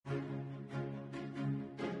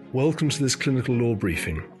Welcome to this clinical law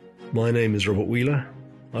briefing. My name is Robert Wheeler.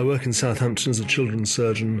 I work in Southampton as a children's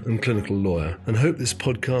surgeon and clinical lawyer, and hope this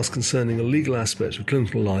podcast concerning a legal aspect of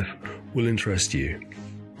clinical life will interest you.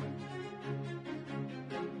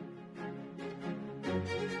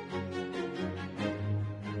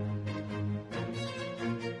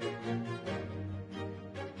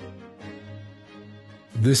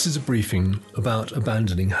 This is a briefing about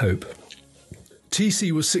abandoning hope.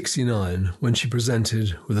 TC was 69 when she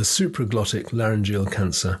presented with a supraglottic laryngeal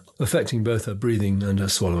cancer, affecting both her breathing and her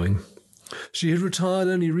swallowing. She had retired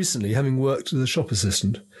only recently, having worked as a shop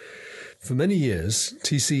assistant. For many years,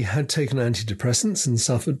 TC had taken antidepressants and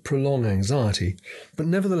suffered prolonged anxiety, but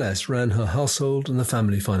nevertheless ran her household and the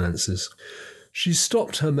family finances. She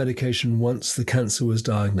stopped her medication once the cancer was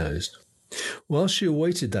diagnosed. While she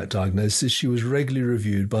awaited that diagnosis, she was regularly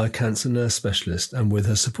reviewed by a cancer nurse specialist and, with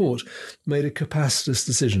her support, made a capacitous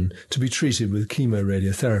decision to be treated with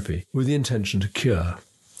chemoradiotherapy with the intention to cure.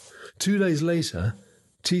 2 days later,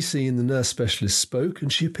 TC and the nurse specialist spoke,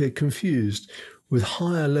 and she appeared confused, with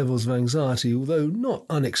higher levels of anxiety, although not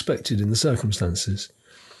unexpected in the circumstances.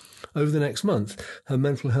 Over the next month, her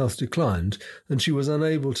mental health declined, and she was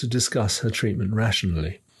unable to discuss her treatment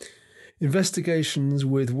rationally. Investigations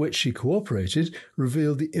with which she cooperated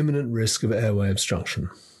revealed the imminent risk of airway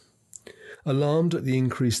obstruction. Alarmed at the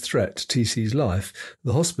increased threat to TC's life,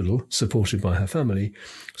 the hospital, supported by her family,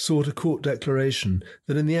 sought a court declaration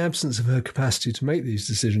that in the absence of her capacity to make these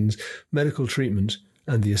decisions, medical treatment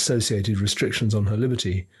and the associated restrictions on her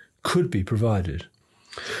liberty could be provided.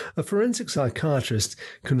 A forensic psychiatrist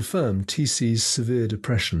confirmed TC's severe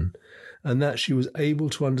depression and that she was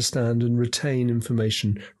able to understand and retain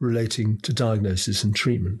information relating to diagnosis and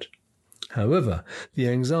treatment. However, the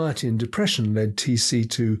anxiety and depression led TC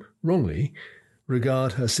to, wrongly,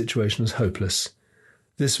 regard her situation as hopeless.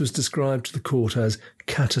 This was described to the court as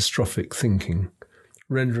catastrophic thinking,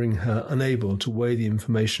 rendering her unable to weigh the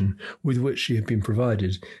information with which she had been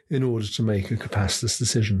provided in order to make a capacitous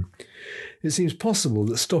decision. It seems possible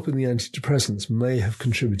that stopping the antidepressants may have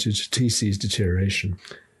contributed to TC's deterioration.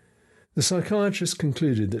 The psychiatrist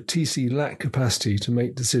concluded that TC lacked capacity to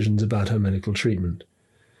make decisions about her medical treatment.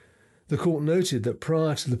 The court noted that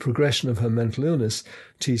prior to the progression of her mental illness,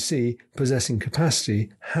 TC, possessing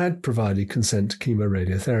capacity, had provided consent to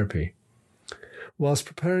chemoradiotherapy. Whilst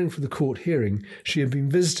preparing for the court hearing, she had been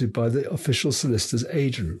visited by the official solicitor's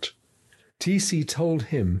agent. TC told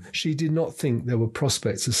him she did not think there were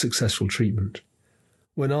prospects of successful treatment.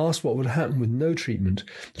 When asked what would happen with no treatment,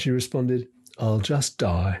 she responded, "I'll just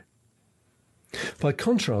die." By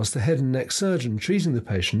contrast, the head and neck surgeon treating the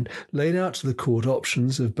patient laid out to the court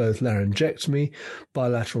options of both laryngectomy,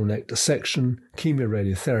 bilateral neck dissection,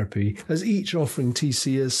 chemoradiotherapy, as each offering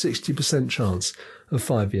TC a 60% chance of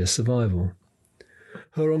 5-year survival.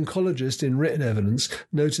 Her oncologist, in written evidence,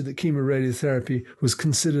 noted that chemoradiotherapy was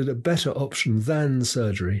considered a better option than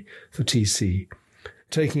surgery for TC,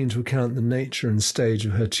 taking into account the nature and stage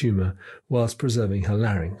of her tumour whilst preserving her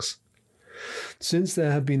larynx. Since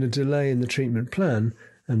there had been a delay in the treatment plan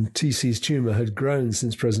and TC's tumour had grown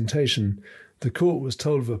since presentation, the court was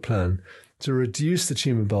told of a plan to reduce the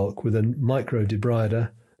tumour bulk with a microdebrider,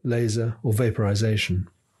 laser or vaporization.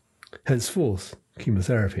 Henceforth,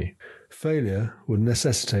 chemotherapy. Failure would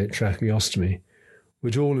necessitate tracheostomy,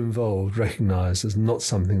 which all involved recognised as not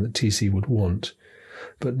something that TC would want,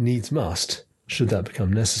 but needs must, should that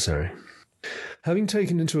become necessary. Having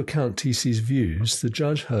taken into account TC's views, the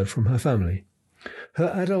judge heard from her family.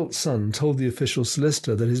 Her adult son told the official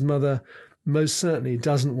solicitor that his mother most certainly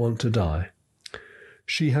doesn't want to die.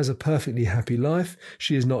 She has a perfectly happy life.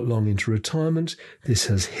 She is not long into retirement. This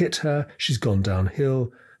has hit her. She's gone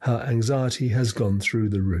downhill. Her anxiety has gone through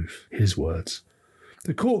the roof, his words.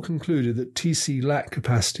 The court concluded that TC lacked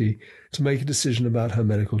capacity to make a decision about her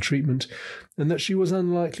medical treatment and that she was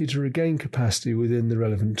unlikely to regain capacity within the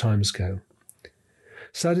relevant timescale.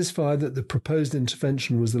 Satisfied that the proposed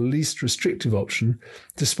intervention was the least restrictive option,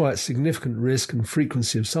 despite significant risk and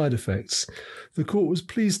frequency of side effects, the court was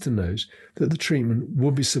pleased to note that the treatment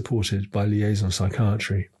would be supported by liaison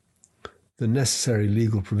psychiatry. The necessary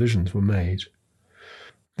legal provisions were made.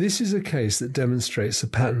 This is a case that demonstrates a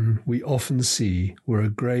pattern we often see where a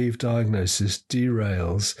grave diagnosis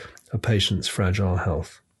derails a patient's fragile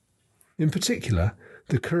health. In particular,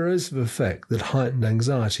 the corrosive effect that heightened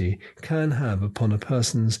anxiety can have upon a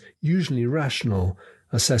person's usually rational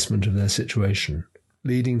assessment of their situation,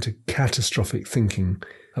 leading to catastrophic thinking,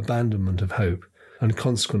 abandonment of hope, and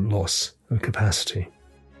consequent loss of capacity.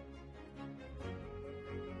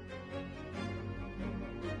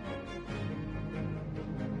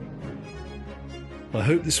 I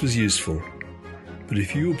hope this was useful. But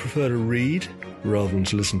if you would prefer to read rather than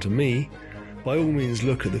to listen to me, by all means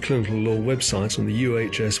look at the Clinical Law website on the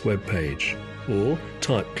UHS webpage, or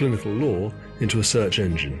type clinical law into a search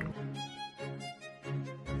engine.